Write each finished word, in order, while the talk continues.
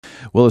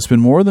Well, it's been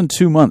more than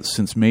 2 months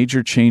since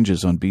major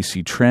changes on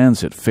BC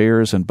Transit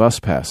fares and bus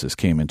passes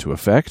came into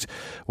effect.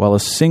 While a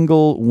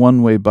single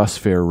one-way bus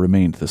fare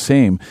remained the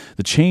same,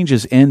 the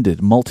changes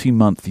ended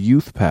multi-month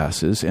youth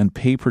passes and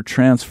paper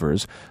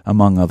transfers,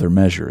 among other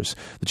measures.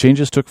 The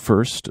changes took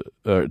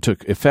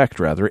effect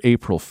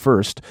April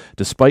 1st,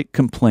 despite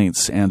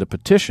complaints and a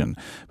petition.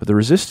 But the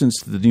resistance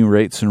to the new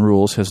rates and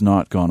rules has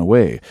not gone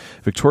away.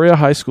 Victoria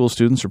High School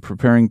students are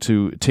preparing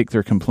to take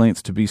their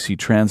complaints to BC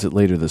Transit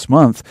later this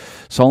month.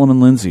 Solomon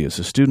Lindsay is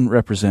a student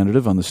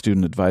representative on the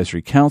Student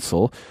Advisory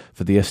Council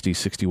for the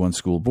SD61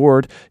 School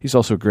Board. He's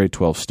also a grade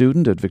 12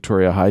 student at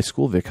Victoria High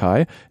School, Vic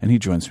High, and he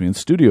joins me in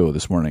studio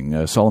this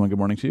morning. Solomon, good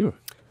morning to you.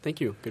 Thank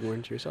you. Good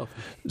morning to yourself.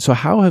 So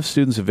how have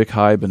students at Vic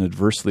High been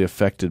adversely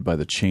affected by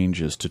the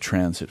changes to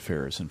transit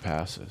fares and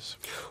passes?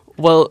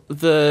 Well,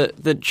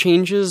 the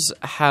changes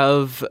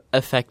have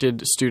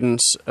affected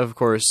students, of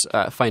course,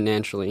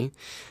 financially,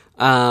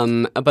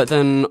 but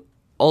then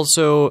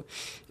also,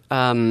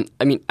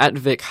 at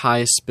Vic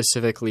High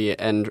specifically,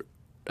 and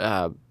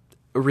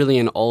really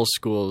in all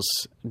schools,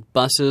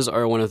 buses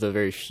are one of the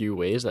very few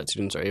ways that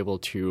students are able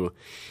to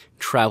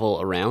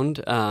travel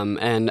around.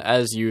 And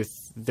as youth,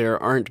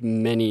 there aren't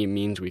many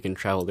means we can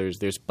travel.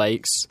 There's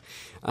bikes,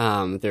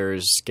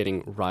 there's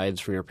getting rides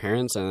from your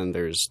parents, and then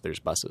there's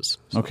buses.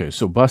 So. Okay,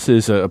 so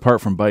buses, apart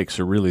from bikes,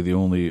 are really the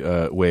only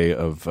way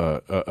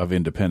of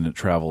independent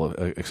travel,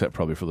 except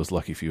probably for those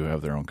lucky few who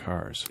have their own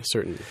cars.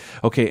 Certainly.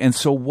 Okay, and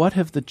so what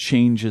have the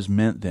changes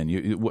meant then?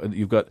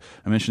 You've got,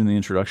 I mentioned in the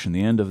introduction,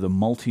 the end of the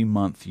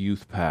multi-month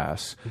youth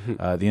pass,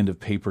 the end of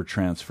paper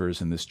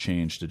transfers, and this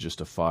change to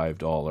just a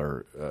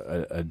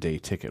 $5 a day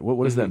ticket.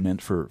 What has that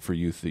meant for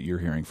youth that you're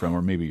hearing from,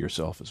 or maybe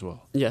yourself as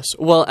well? Yes.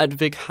 Well, at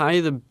Vic High,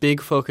 the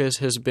big focus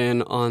has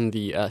been on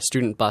the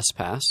student bus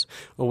pass,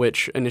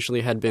 which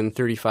initially had been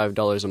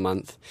 $35 a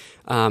month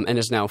and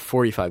is now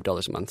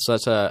 $45 a month. So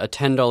that's a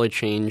 $10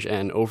 change,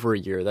 and over a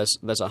year, that's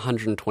a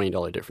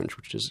 $120 difference,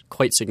 which is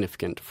quite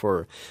significant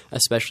for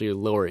especially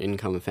lower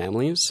income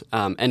families.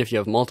 And if you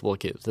have multiple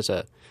kids, that's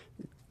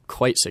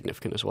quite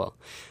significant as well.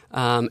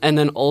 And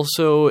then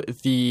also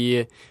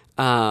the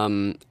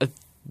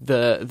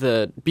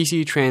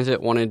BC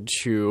Transit wanted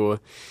to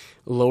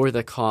lower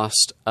the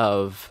cost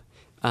of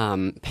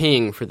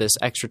paying for this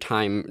extra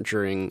time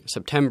during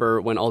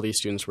September when all these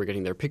students were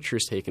getting their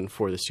pictures taken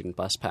for the student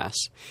bus pass,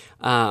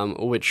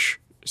 which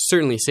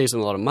certainly saves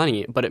them a lot of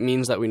money, but it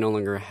means that we no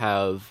longer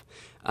have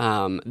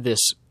this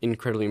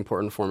incredibly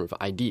important form of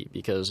ID,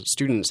 because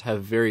students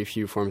have very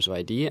few forms of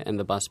ID, and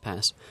the bus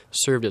pass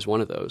served as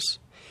one of those.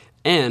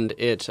 And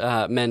it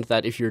meant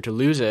that if you were to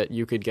lose it,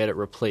 you could get it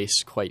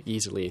replaced quite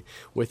easily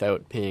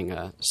without paying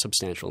a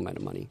substantial amount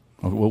of money.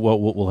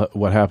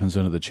 What happens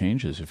under the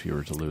changes if you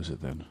were to lose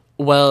it then?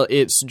 Well,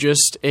 it's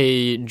just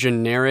a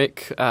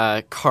generic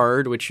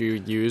card which you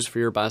use for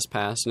your bus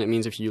pass, and it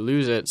means if you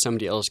lose it,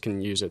 somebody else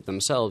can use it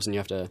themselves, and you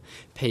have to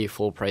pay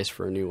full price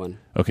for a new one.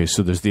 Okay,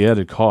 so there's the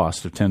added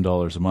cost of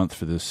 $10 a month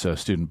for this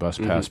student bus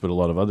pass, but a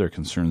lot of other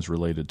concerns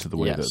related to the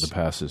way that the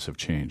passes have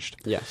changed.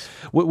 Yes.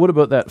 What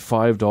about that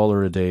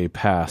 $5 a day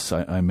pass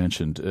I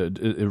mentioned,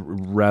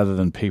 rather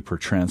than paper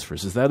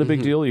transfers? Is that a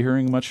big deal? Are you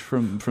hearing much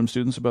from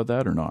students about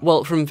that or not?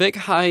 Well, from Vic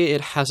High,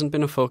 it hasn't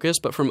been a focus,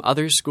 but from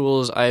other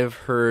schools, I've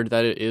heard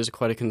that it is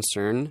quite a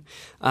concern,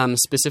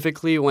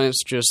 specifically when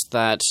it's just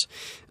that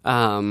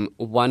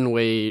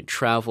one-way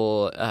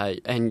travel,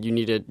 and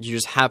you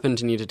just happen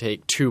to need to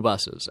take two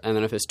buses, and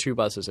then if it's two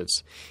buses,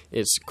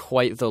 it's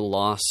quite the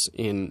loss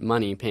in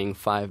money paying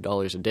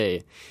 $5 a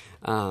day,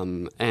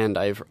 and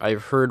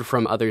I've heard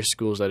from other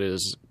schools that it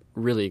is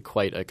really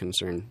quite a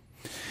concern.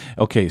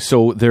 Okay,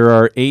 so there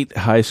are 8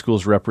 high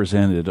schools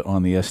represented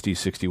on the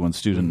SD61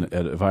 Student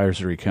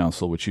Advisory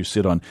Council, which you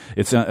sit on.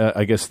 It's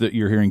I guess that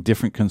you're hearing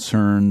different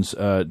concerns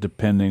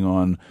depending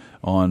on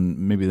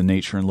maybe the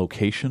nature and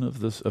location of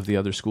the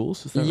other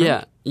schools. Is that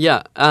right?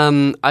 Yeah.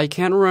 I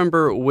can't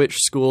remember which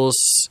schools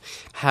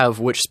have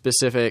which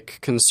specific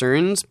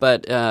concerns,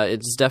 but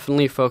it's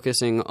definitely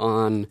focusing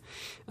on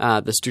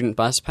the student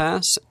bus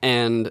pass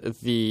and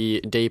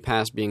the day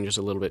pass being just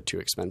a little bit too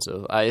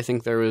expensive. I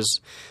think there was,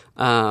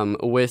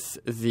 with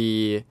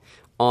the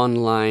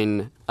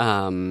online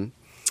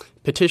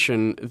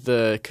petition,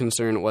 the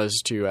concern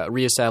was to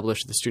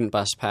reestablish the student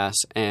bus pass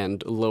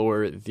and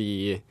lower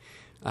the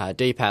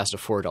day pass to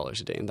 $4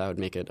 a day, and that would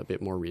make it a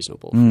bit more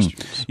reasonable for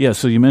students. Yeah,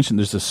 so you mentioned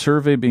there's a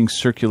survey being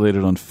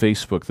circulated on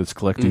Facebook that's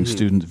collecting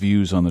student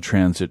views on the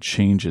transit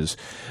changes.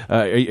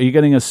 Are you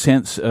getting a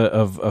sense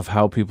of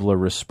how people are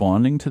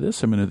responding to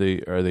this? I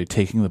mean, are they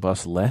taking the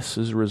bus less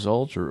as a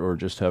result, or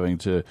just having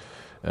to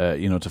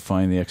to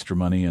find the extra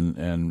money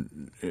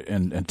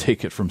and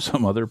take it from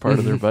some other part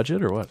of their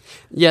budget, or what?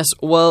 Yes,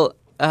 well,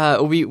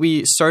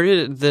 we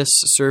started this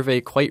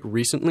survey quite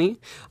recently,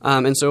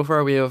 and so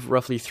far we have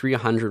roughly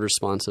 300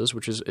 responses,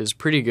 which is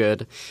pretty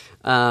good.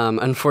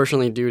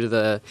 Unfortunately, due to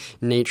the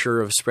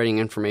nature of spreading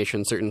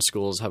information, certain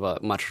schools have a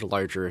much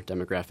larger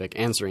demographic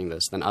answering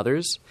this than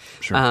others.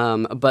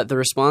 Sure. But the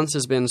response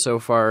has been so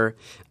far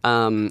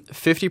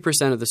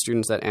 50% of the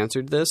students that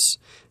answered this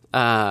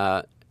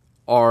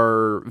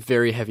are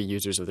very heavy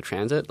users of the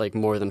transit, like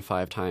more than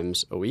 5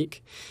 times a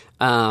week.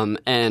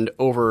 And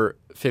over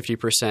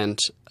 50%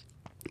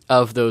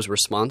 of those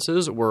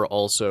responses were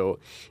also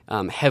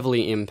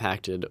heavily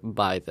impacted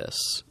by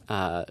this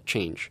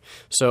change.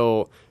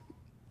 So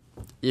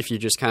if you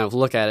just kind of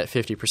look at it,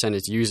 50%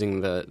 is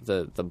using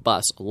the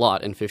bus a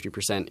lot and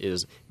 50%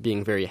 is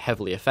being very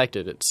heavily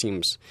affected. It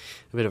seems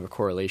a bit of a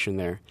correlation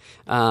there.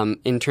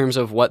 In terms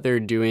of what they're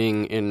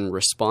doing in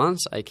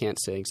response, I can't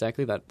say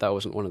exactly. That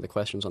wasn't one of the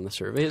questions on the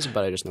surveys,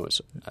 but I just know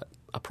it's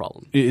a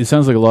problem. It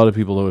sounds like a lot of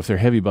people, though, if they're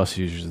heavy bus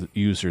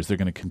users, they're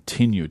going to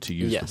continue to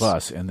use Yes. the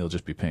bus, and they'll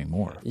just be paying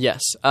more.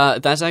 Yes.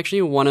 That's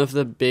actually one of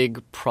the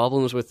big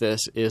problems with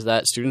this is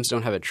that students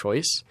don't have a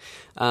choice.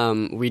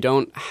 We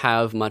don't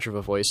have much of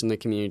a voice in the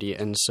community,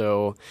 and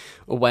so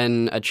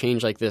when a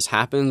change like this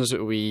happens,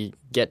 we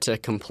get to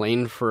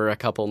complain for a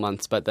couple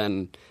months, but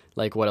then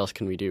like what else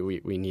can we do?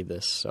 We need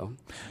this.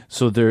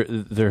 So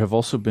there have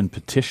also been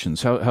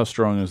petitions. How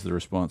strong has the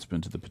response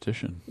been to the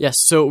petition? Yes,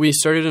 so we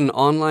started an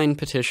online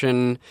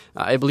petition.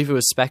 I believe it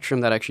was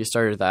Spectrum that actually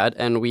started that,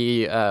 and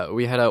we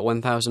had a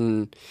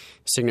 1,000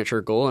 signature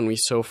goal, and we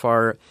so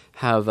far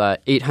have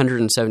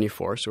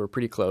 874, so we're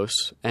pretty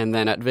close. And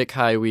then at Vic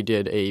High, we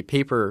did a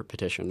paper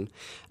petition,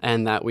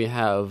 and that we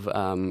have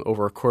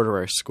over a quarter of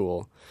our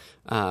school.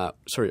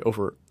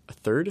 Over a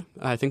third.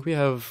 I think we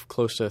have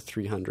close to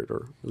 300,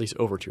 or at least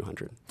over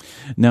 200.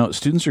 Now,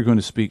 students are going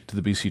to speak to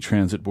the BC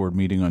Transit Board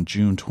meeting on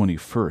June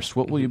 21st.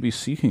 What will you be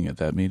seeking at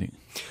that meeting?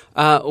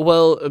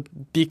 Well,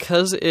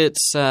 because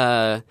it's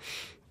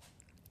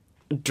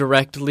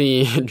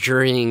directly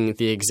during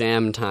the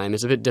exam time,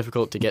 it's a bit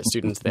difficult to get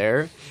students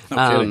there.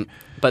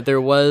 But there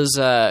was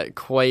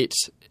quite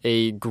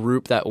a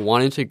group that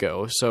wanted to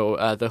go,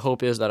 so the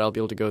hope is that I'll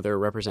be able to go there,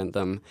 represent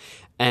them,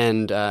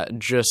 and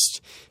just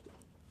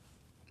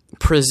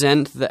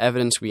present the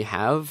evidence we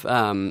have,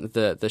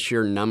 the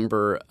sheer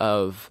number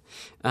of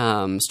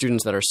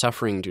students that are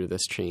suffering due to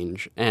this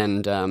change,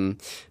 and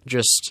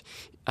just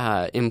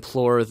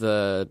implore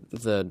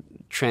the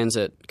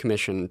Transit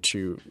Commission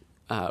to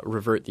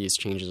revert these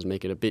changes and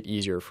make it a bit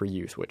easier for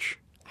youth, which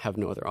have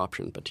no other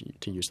option but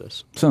to use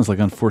this. Sounds like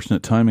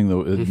unfortunate timing,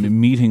 though,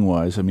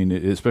 meeting-wise. I mean,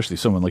 especially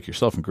someone like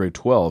yourself in grade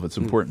 12, it's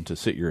important to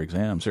sit your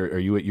exams.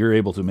 You're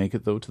able to make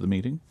it, though, to the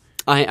meeting?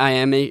 I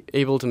am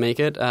able to make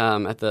it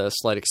at the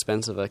slight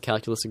expense of a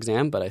calculus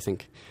exam, but I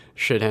think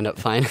should end up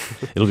fine.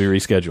 It'll be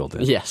rescheduled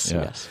then. Yes,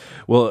 yeah. yes.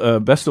 Well,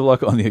 best of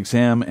luck on the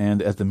exam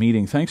and at the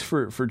meeting. Thanks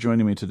for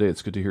joining me today.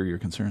 It's good to hear your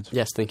concerns.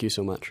 Yes, thank you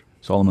so much.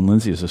 Solomon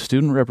Lindsay is a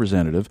student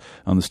representative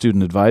on the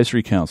Student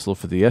Advisory Council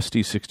for the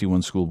SD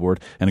 61 School Board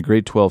and a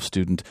grade 12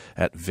 student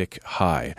at Vic High.